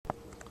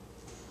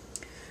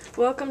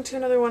Welcome to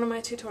another one of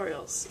my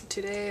tutorials.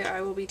 Today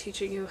I will be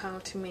teaching you how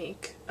to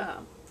make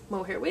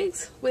mohair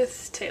wigs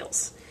with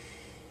tails.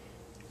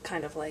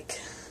 Kind of like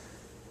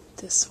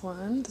this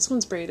one. This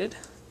one's braided.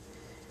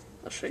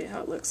 I'll show you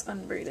how it looks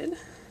unbraided.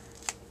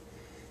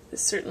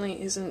 This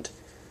certainly isn't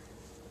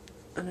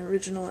an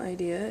original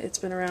idea. It's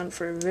been around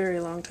for a very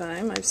long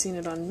time. I've seen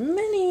it on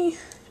many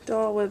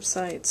doll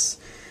websites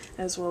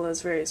as well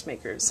as various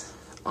makers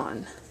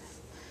on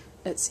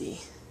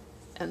Etsy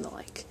and the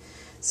like.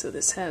 So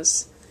this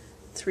has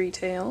 3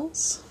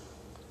 tails.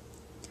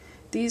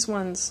 These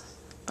ones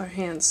are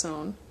hand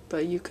sewn,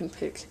 but you can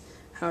pick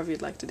however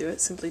you'd like to do it.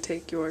 Simply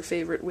take your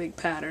favorite wig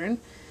pattern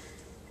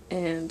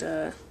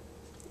and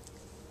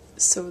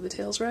sew the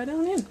tails right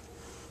on in.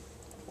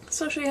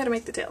 So I'll show you how to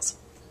make the tails.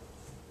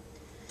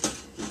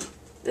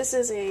 This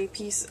is a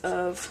piece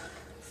of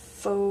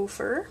faux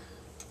fur,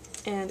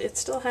 and it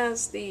still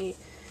has the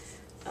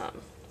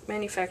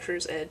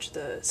manufacturer's edge,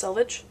 the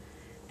selvage,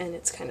 and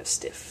it's kind of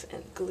stiff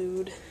and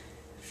glued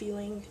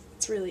feeling.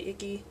 It's really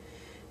icky,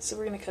 so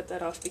we're going to cut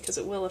that off because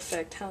it will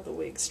affect how the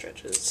wig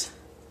stretches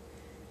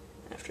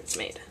after it's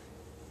made.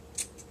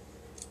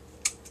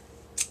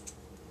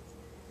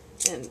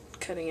 And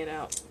cutting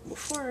a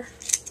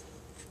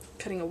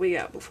wig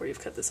out before you've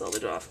cut the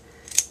selvage off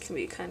can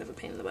be kind of a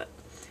pain in the butt.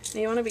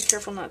 Now you want to be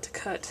careful not to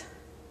cut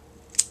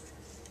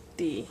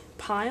the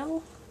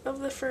pile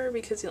of the fur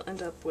because you'll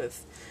end up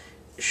with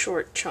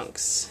short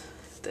chunks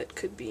that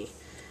could be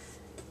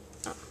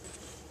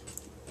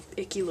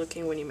icky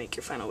looking when you make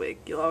your final wig.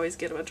 You'll always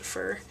get a bunch of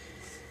fur.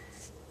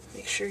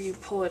 Make sure you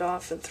pull it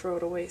off and throw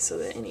it away so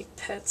that any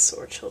pets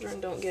or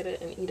children don't get it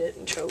and eat it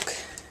and choke.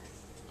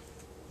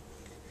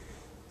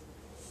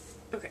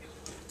 Okay.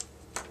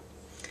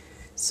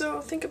 So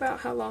think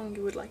about how long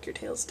you would like your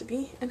tails to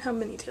be and how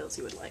many tails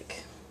you would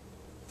like.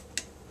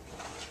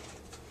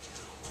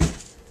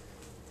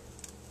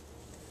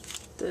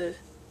 The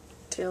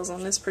tails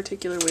on this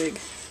particular wig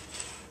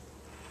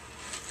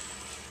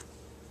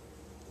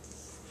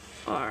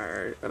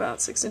are about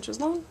 6 inches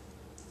long,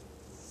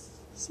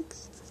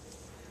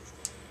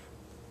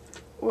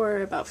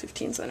 or about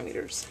 15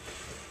 centimeters.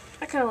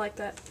 I kind of like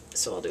that,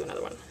 so I'll do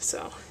another one.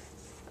 So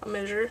I'll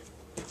measure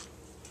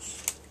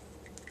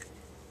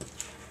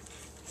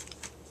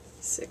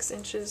 6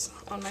 inches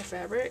on my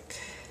fabric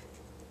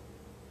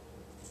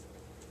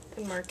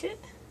and mark it,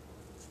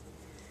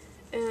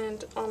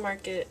 and I'll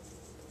mark it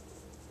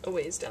a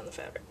ways down the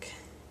fabric.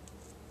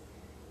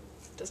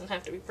 It doesn't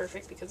have to be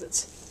perfect because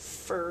it's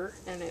fur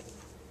and it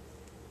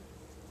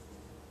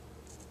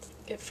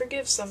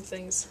forgives some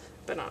things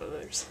but not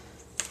others.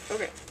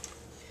 Okay,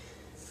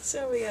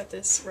 so we got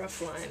this rough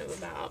line of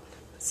about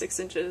 6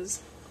 inches.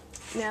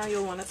 Now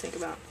you'll want to think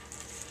about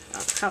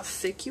how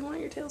thick you want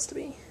your tails to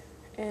be,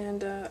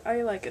 and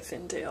I like a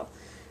thin tail,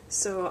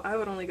 so I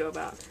would only go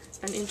about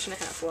 1.5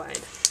 inches wide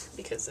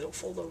because it'll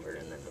fold over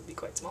and then it'll be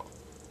quite small.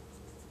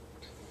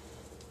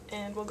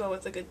 And we'll go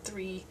with a good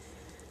three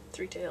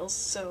tails,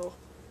 so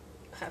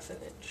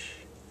 1/2 inch,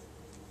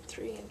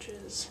 3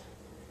 inches,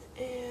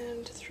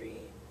 and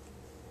 4.5.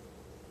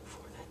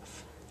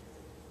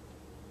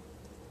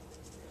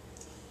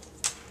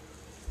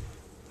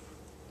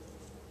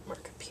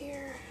 Mark up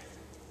here.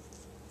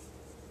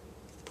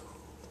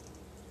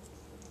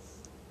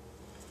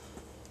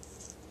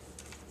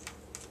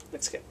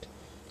 Looks good.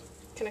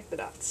 Connect the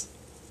dots.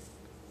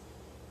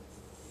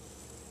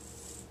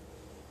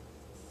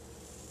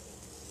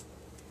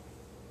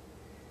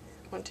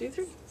 One, two,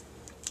 three.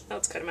 Now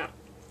let's cut them out.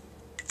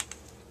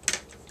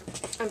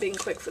 I'm being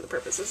quick for the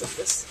purposes of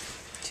this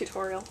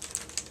tutorial,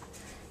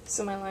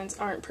 so my lines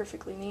aren't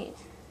perfectly neat.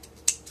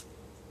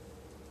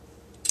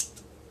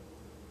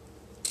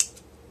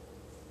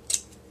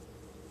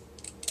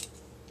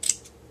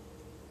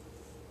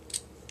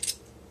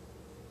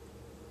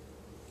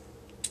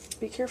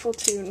 Be careful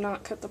to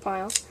not cut the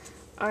pile.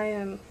 I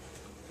am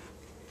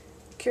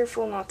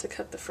careful not to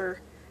cut the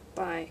fur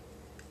by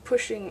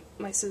pushing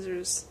my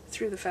scissors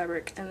through the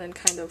fabric and then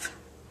kind of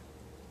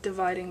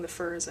dividing the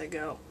fur as I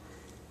go.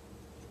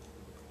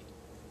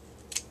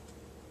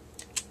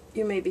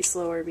 You may be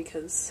slower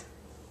because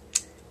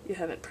you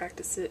haven't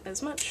practiced it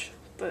as much,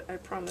 but I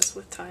promise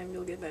with time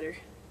you'll get better.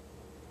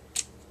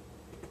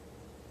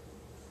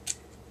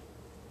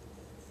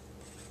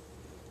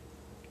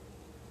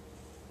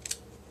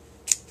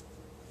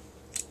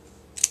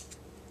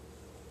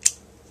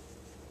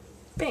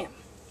 Bam!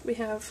 We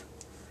have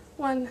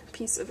one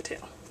piece of a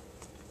tail.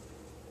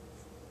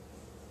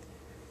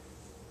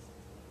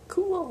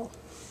 Cool!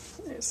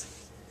 There's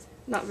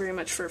not very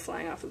much fur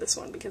flying off of this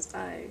one because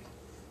I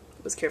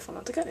was careful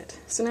not to cut it.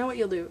 So now what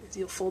you'll do is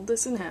you'll fold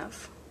this in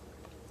half,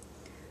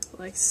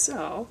 like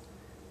so,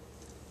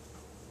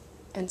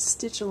 and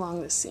stitch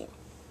along this seam.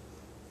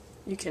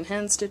 You can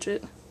hand stitch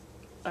it.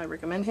 I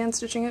recommend hand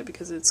stitching it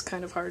because it's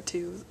kind of hard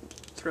to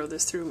throw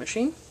this through a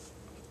machine.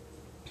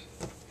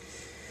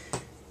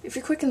 If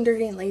you're quick and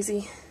dirty and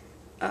lazy,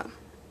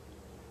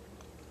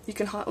 you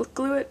can hot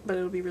glue it, but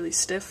it'll be really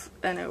stiff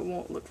and it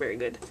won't look very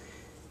good.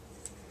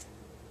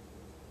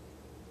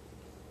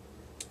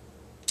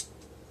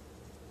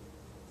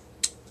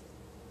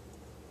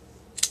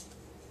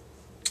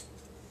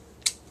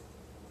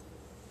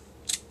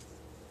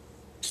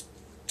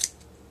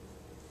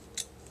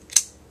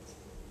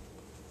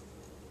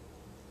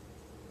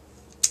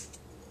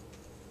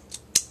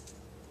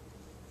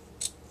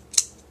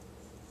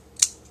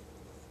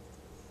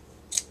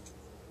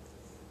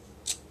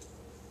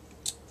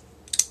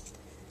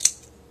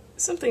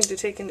 something to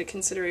take into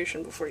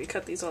consideration before you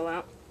cut these all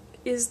out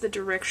is the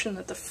direction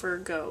that the fur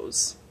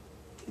goes,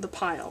 the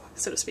pile,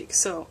 so to speak.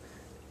 So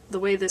the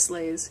way this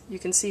lays, you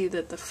can see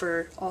that the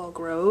fur all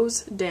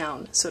grows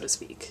down, so to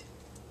speak.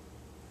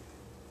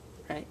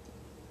 Right?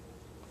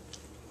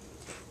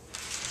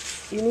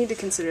 You need to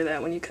consider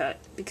that when you cut,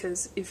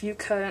 because if you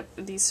cut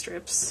these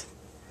strips,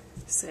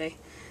 say,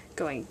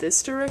 going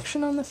this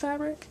direction on the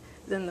fabric,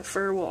 then the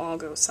fur will all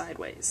go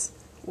sideways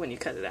when you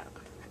cut it out.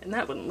 And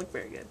that wouldn't look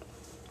very good,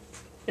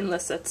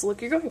 unless that's the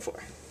look you're going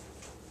for.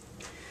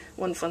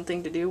 One fun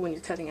thing to do when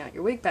you're cutting out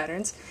your wig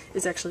patterns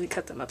is actually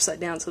cut them upside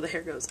down so the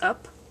hair goes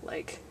up,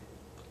 like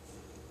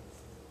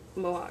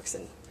mohawks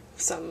and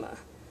some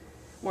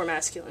more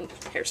masculine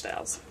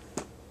hairstyles.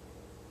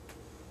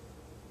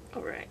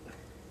 Alright.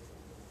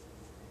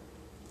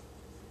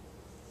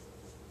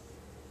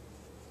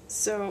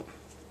 So,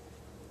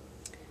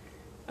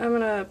 I'm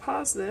going to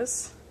pause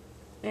this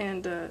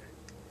and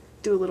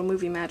do a little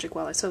movie magic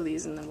while I sew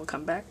these, and then we'll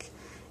come back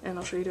and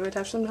I'll show you how to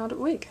attach them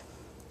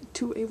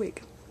to a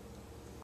wig.